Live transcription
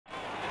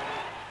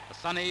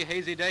sunny,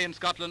 hazy day in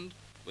Scotland,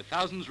 with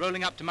thousands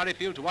rolling up to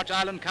Murrayfield to watch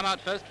Ireland come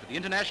out first for the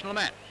international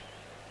match.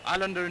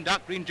 Ireland are in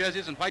dark green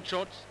jerseys and white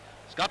shorts,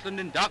 Scotland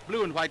in dark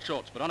blue and white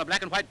shorts, but on a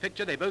black and white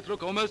picture they both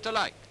look almost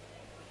alike.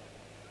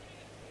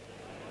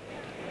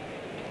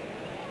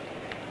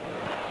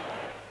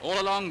 All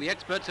along, the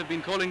experts have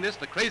been calling this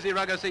the crazy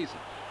rugger season,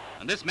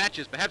 and this match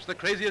is perhaps the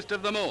craziest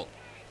of them all.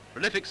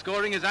 Prolific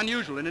scoring is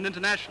unusual in an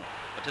international,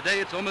 but today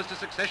it's almost a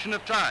succession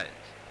of tries.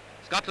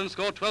 Scotland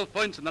scored 12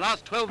 points in the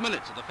last 12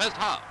 minutes of the first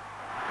half.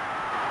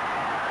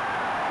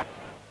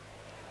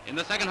 In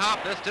the second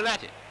half, they're still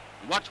at it.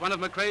 Watch one of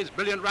McRae's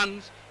brilliant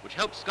runs, which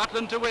helped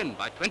Scotland to win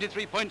by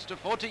 23 points to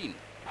 14.